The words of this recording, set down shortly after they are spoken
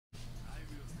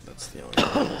It's the only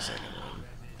one the second one.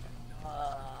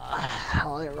 I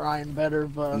like Ryan better,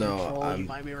 but No, you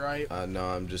might be right. No,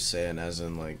 I'm just saying, as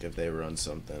in like if they run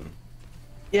something.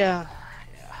 Yeah.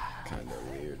 Kind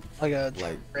of weird. Like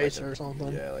a tracer or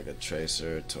something. Yeah, like a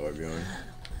tracer, Torbjorn.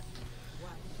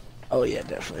 Oh yeah,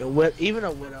 definitely. Even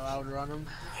a Widow, I would run him.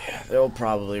 Yeah, they'll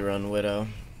probably run Widow.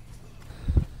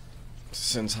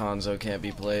 Since Hanzo can't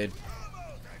be played.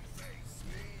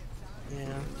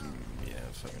 Yeah. Yeah,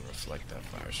 fucking reflect that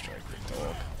fire strike,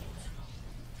 dog.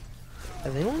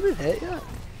 Have anyone been hit yet?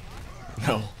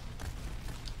 No.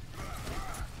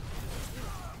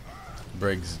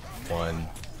 Briggs won.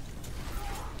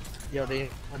 Yo, I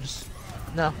just...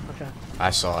 No, okay. I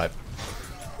saw it.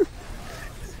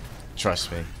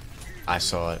 Trust me. I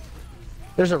saw it.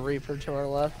 There's a Reaper to our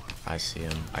left. I see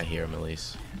him. I hear him at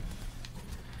least.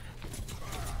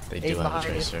 They do have a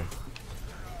tracer.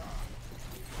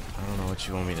 I don't know what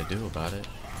you want me to do about it.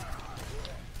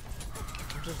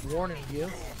 I'm just warning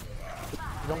you.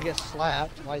 You don't get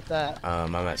slapped like that.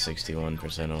 I'm at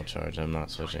 61% ult charge. I'm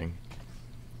not switching.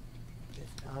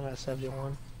 I'm at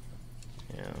 71.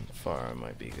 Yeah, Farah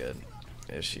might be good.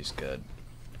 If she's good.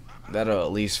 That'll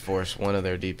at least force one of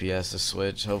their DPS to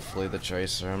switch. Hopefully the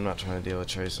tracer. I'm not trying to deal with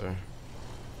tracer.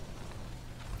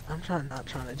 I'm not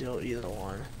trying to deal with either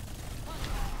one.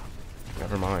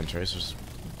 Never mind. Tracer's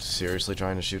seriously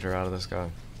trying to shoot her out of the sky.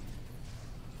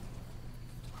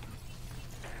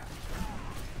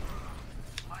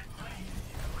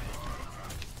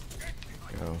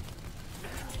 Go.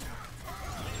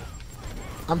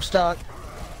 I'm stuck.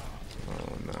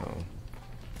 Oh no.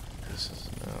 This is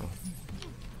no.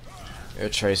 Your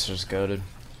tracer's goated.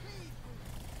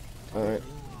 Alright.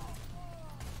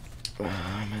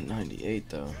 I'm at 98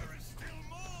 though.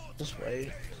 Just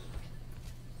wait.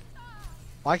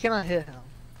 Why can't I hit him?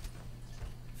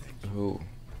 Who?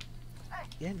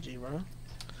 Genji, bro.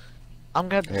 I'm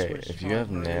gonna have to Hey, switch. if you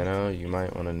have nano, you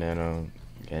might want to nano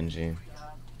Genji.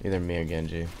 Either me or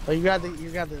Genji. But you got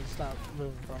to stop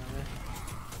moving from me.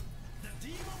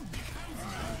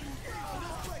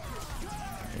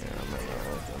 Yeah, I'm not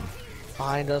gonna let them.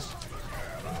 Behind us.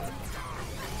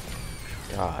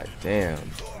 God damn.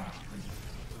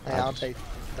 Hey, I'll take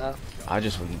that. I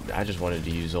just wanted to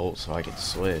use ult so I could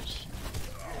switch.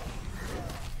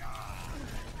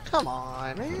 Come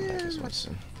on, man.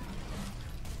 Winston.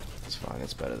 It's fine.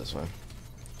 It's better this way.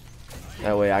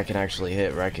 That way I can actually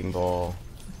hit Wrecking Ball.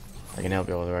 I can help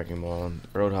you with the Wrecking Ball.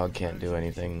 Roadhog can't do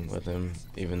anything with him,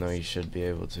 even though he should be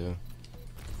able to.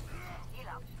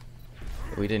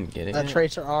 We didn't get it That yet?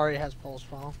 tracer already has pulse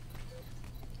bomb.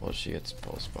 Well, she gets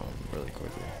pulse bomb really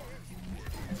quickly.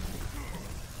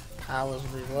 I was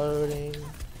reloading.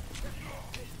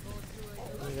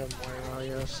 We got more, I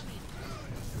guess.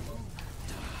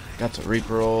 Got to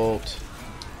Reaper ult.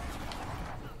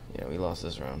 Yeah, we lost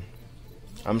this round.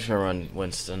 I'm just gonna run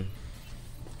Winston,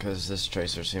 because this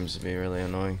tracer seems to be really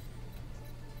annoying.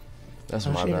 That's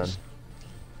my bad.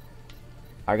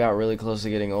 I got really close to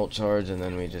getting ult charge, and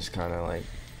then we just kind of like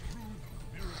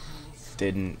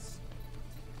didn't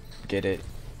get it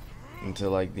until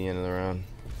like the end of the round.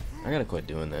 I gotta quit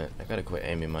doing that. I gotta quit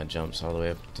aiming my jumps all the way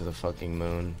up to the fucking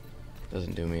moon.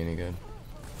 Doesn't do me any good.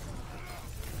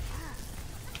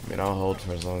 I mean, I'll hold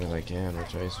for as long as I can with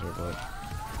tracer, but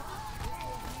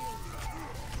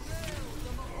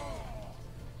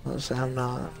Let's say I'm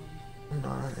not,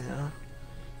 yeah.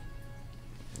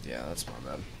 yeah, that's my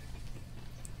bad.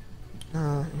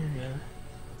 No, you're good.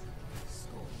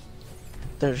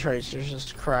 Their tracers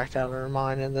just cracked out of their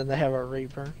mind, and then they have a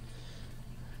Reaper.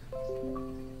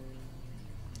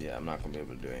 Yeah, I'm not gonna be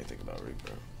able to do anything about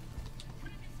Reaper.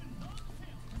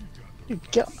 You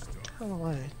get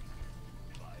away.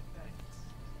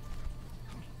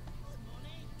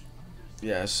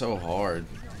 Yeah, it's so hard.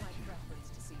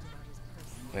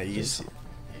 Like, you see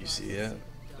it?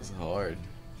 It's hard.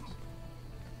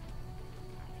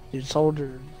 Dude,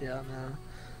 soldier, yeah, no.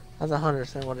 That's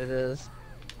 100% what it is.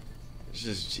 It's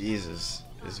just Jesus.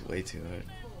 It's way too hard.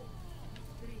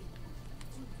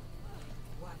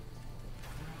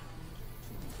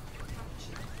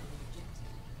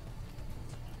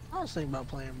 I was thinking about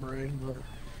playing Brig, but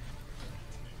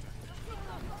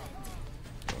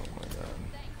Oh my god.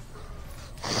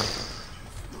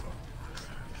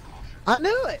 I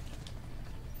knew it!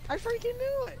 I freaking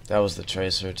knew it! That was the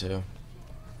tracer too.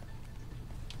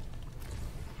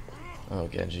 Oh,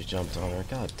 Genji jumped on her.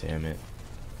 God damn it.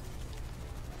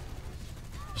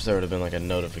 Wish there would have been like a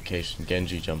notification.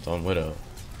 Genji jumped on Widow,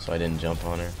 so I didn't jump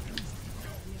on her.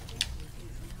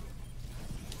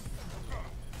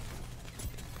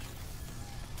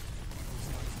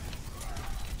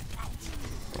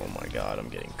 Oh my god, I'm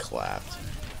getting clapped.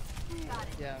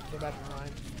 Yeah, go back to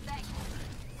mine.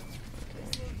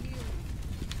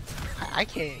 I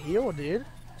can't heal, dude.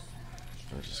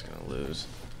 We're just gonna lose.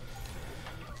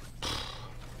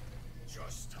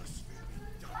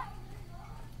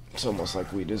 It's almost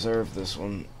like we deserve this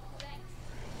one.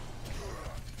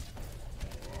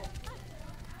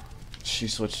 She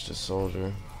switched to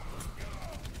soldier.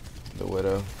 The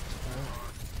widow.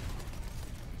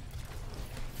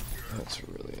 That's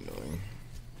really annoying.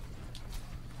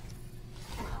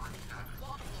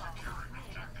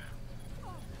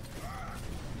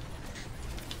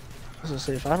 I was gonna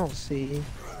say, if I don't see...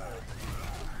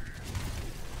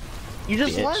 You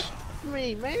just Bitch. left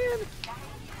me, man!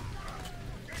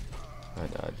 I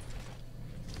died.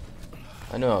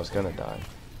 I knew I was gonna die.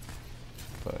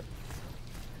 But...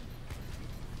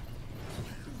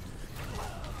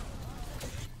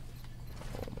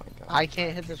 oh my god. I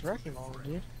can't hit this wrecking ball,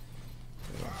 dude.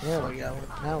 There we go.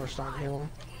 Now we're starting to heal him.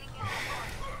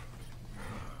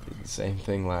 Did the same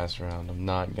thing last round. I'm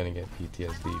not gonna get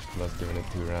PTSD from us doing it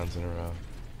 2 rounds in a row.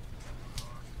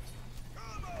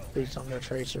 Please don't go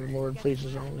Tracer, Lord. Please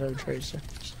just don't go Tracer.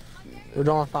 We're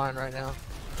doing fine right now.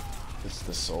 It's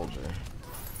the soldier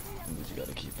that you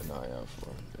gotta keep an eye out for.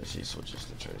 If she switches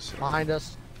to Tracer. Behind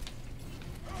us.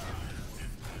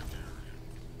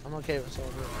 I'm okay with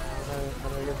Soldier. I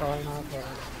know you're probably not, but...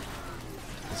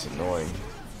 It's annoying.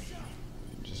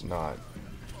 Just not.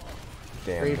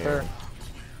 Damn Reaper. near.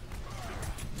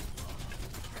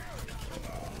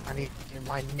 I need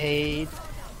my nade.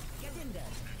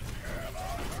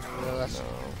 No, that's...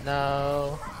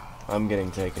 No. I'm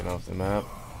getting taken off the map.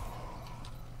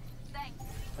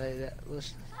 Hey,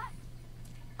 listen.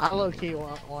 I low-key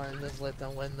wanted to let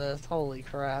them win this. Holy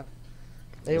crap.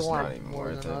 They It's not want even more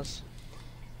worth than it. us.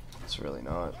 It's really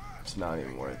not. It's not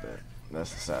even worth it.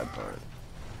 That's the sad part.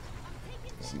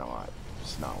 It's not.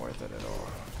 It's not worth it at all.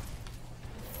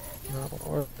 No,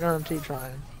 we're gonna keep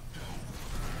trying.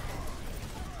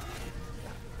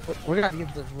 We're gonna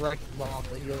get this wrecking ball off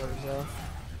the healers, though.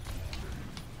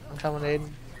 I'm coming, Aiden.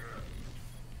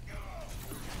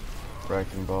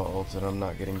 Wrecking ball ulted. I'm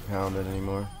not getting pounded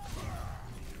anymore.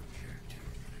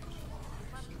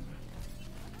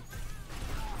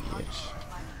 Bitch.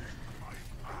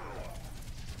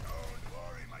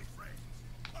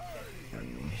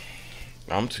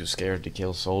 I'm too scared to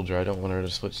kill soldier. I don't want her to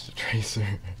switch to tracer.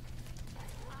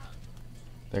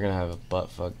 They're gonna have a butt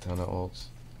fuck ton of ults.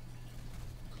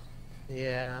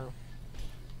 Yeah.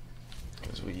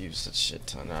 Because we use such shit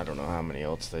ton. I don't know how many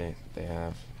ults they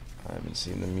have. I haven't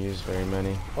seen them use very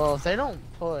many. Well, if they don't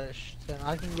push, then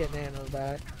I can get Nano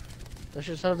back. Let's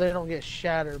just hope they don't get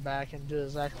Shatter back and do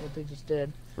exactly what they just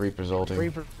did. Reaper's ulting.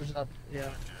 Reaper's up, yeah.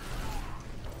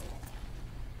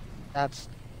 That's...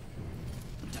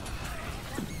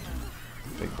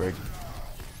 Big break.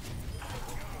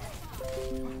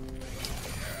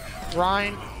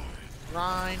 Ryan.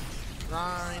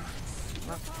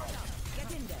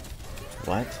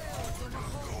 What?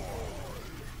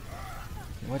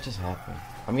 What just happened?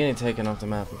 I'm getting taken off the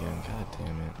map again. God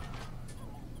damn it.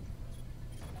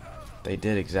 They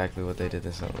did exactly what they did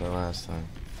the last time.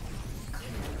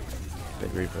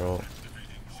 Big Reaper ult.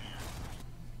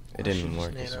 It didn't even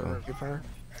work this well. Reaper.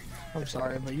 I'm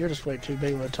sorry, but you're just way too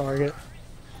big of a target.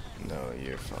 No,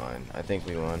 you're fine. I think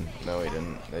we won. No, we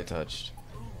didn't. They touched.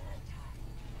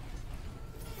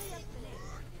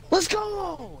 Let's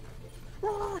go!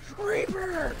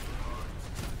 Reaper!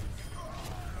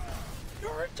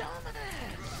 You're a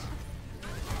dumbass!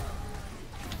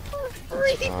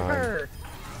 Reaper!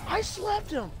 I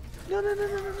slept him! No.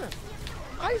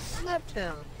 I slept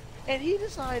him. And he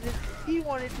decided he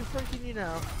wanted to freaking, you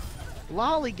know,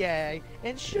 lollygag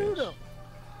and shoot him.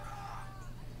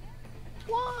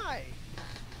 Why?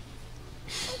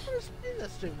 Why would you do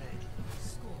this to me?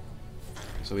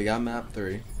 So we got map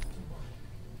 3.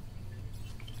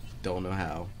 Don't know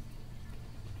how.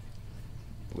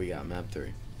 We got map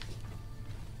 3.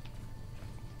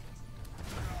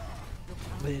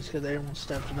 Please, because everyone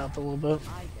stepped it up a little bit.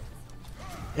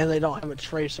 And they don't have a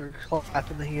tracer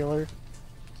clapping the healer.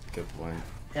 Good point.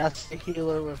 Yeah, that's the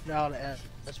healer without it.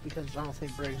 That's because I don't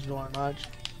think Brig's doing much.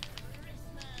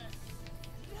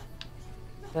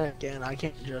 Again, I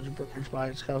can't judge Brig by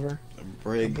its cover.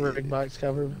 Brig by its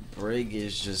cover. Brig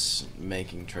is just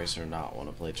making Tracer not want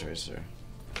to play Tracer.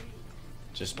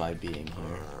 Just by being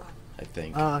here, I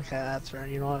think. Oh, okay, that's fair.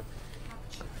 You know what?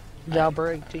 Yeah,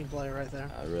 Brig, team play right there.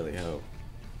 I really hope.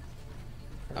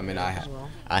 I mean, as well.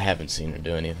 I haven't seen her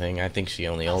do anything. I think she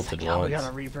only ulted God, once. we got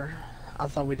a Reaper. I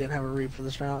thought we didn't have a Reaper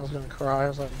this round. I was gonna cry. I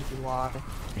was like, dude, why?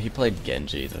 He played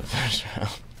Genji the first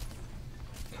round.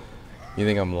 You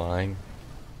think I'm lying?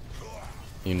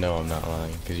 You know I'm not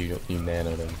lying, because you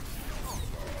nanoed him.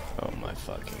 Oh my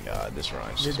fucking god, this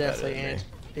Ryan's You're just better definitely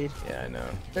than me. anti. Yeah, I know.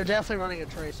 They're definitely running a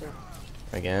tracer.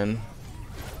 Again?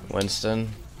 Winston?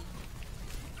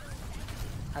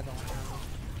 I don't know.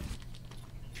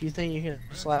 If you think you can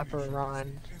slap her,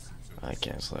 Ryan. I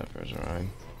can't slap her as Ryan.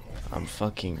 I'm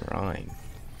fucking Ryan.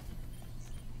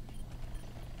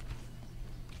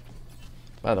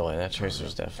 By the way, that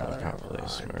tracer's definitely probably a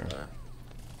smurf.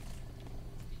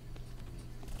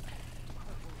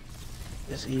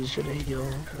 It's easier to heal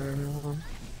for everyone.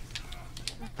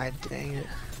 I dang it.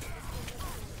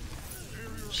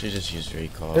 She just used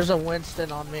recall. There's a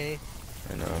Winston on me.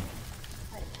 I know.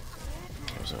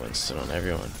 There's a Winston on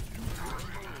everyone.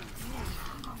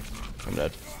 I'm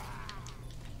dead.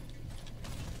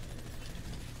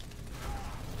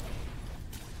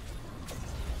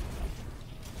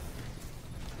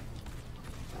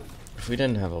 If we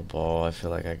didn't have a ball, I feel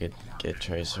like I could get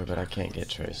Tracer, but I can't get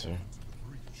Tracer.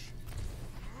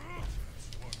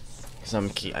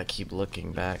 Cause I keep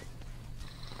looking back,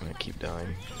 and I keep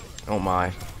dying. Oh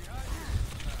my!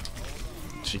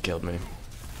 She killed me.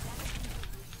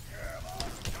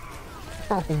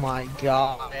 Oh my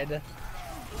god.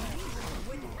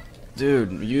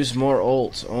 Dude, use more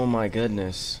ults. Oh my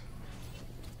goodness.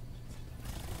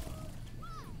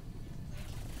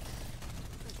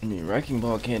 I mean, Wrecking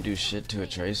Ball can't do shit to a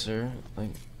Tracer,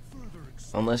 like,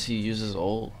 unless he uses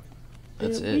ult.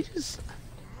 That's Dude, it.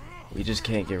 We just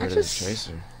can't get rid of this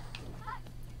Tracer. I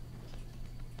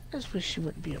just wish she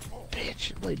wouldn't be a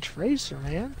bitch and play Tracer,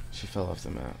 man. She fell off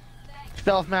the map. She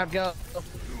fell off map, go.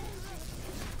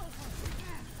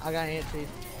 I got anti.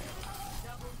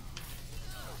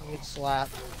 I'm getting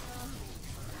slapped.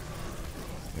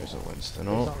 There's a Winston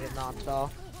Please ult. don't get knocked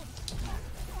off.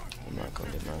 I'm not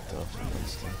gonna get knocked off from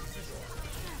Winston.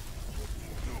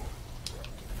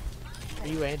 Are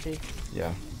you anti?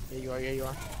 Yeah. Yeah, you are. Yeah, you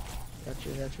are. Got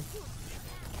you. Got you.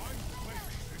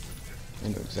 I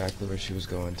knew exactly where she was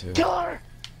going to. Kill her!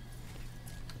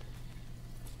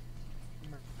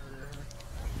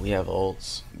 We have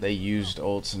ults. They used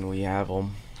ults and we have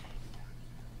them.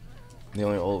 The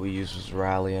only ult we used was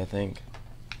Rally, I think.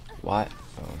 What?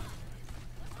 Oh.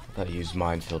 I thought he used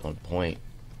Minefield on point.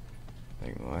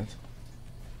 Like, what?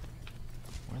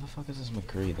 Where the fuck is this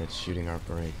McCree that's shooting our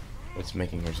parade? That's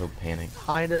making her so panic.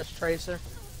 Behind us, Tracer.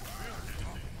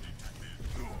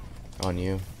 On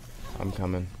you. I'm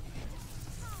coming.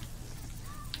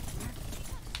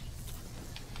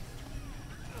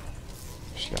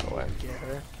 She got away. Get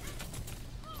her.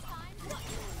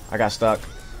 I got stuck.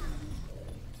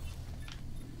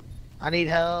 I need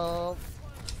help.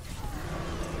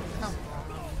 Come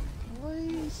on,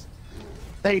 please.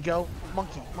 There you go.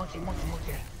 Monkey, monkey, monkey,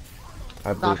 monkey. I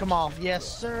Knock booped. him off. Yes,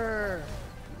 sir.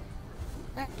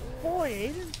 Boy,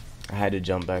 Aiden. I had to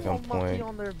jump back on Monkey point.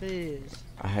 on their biz.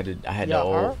 I had to Yeah,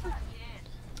 ult.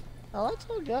 Oh, that's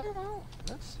all good. Well,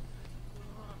 that's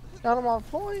got him on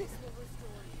point.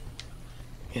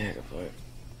 Yeah, good point.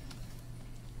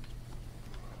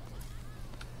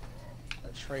 The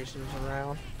Tracer's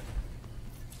around.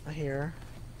 I hear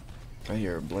her. I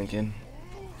hear her blinking.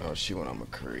 Oh, she went on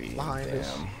McCree. Behind Damn.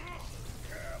 us.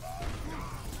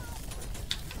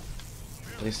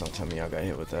 Please don't tell me y'all got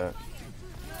hit with that.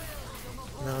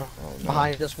 No. Oh, no.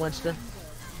 Behind us, Winston.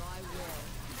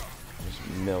 Just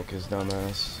milk his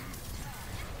dumbass.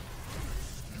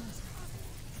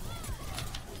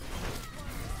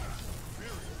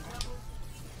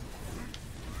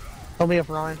 Help me up,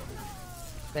 Ryan.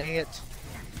 Dang it.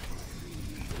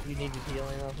 You needed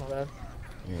healing, that's my bad.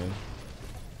 Yeah.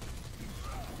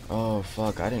 Oh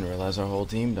fuck! I didn't realize our whole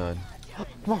team died.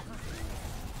 Come on.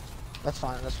 That's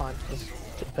fine, that's fine. Let's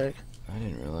get pick. I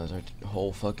didn't realize our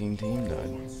whole fucking team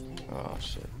died. Oh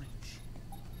shit.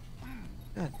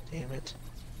 God damn it.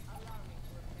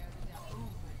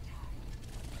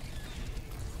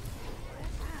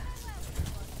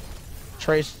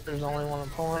 Tracer's only one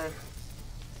opponent.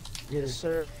 Yes,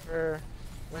 sir.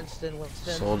 Winston.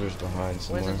 Soldiers behind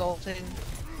somewhere. Winston's ulting.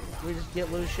 We just get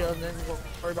Lucio and then we'll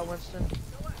worry about Winston.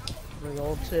 We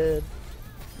ulted.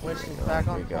 Winston's back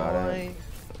on We got point.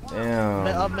 it. Damn.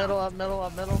 Up middle, up middle,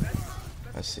 up middle.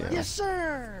 I see him. Yes,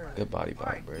 sir. Good body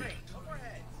break.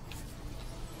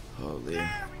 Holy.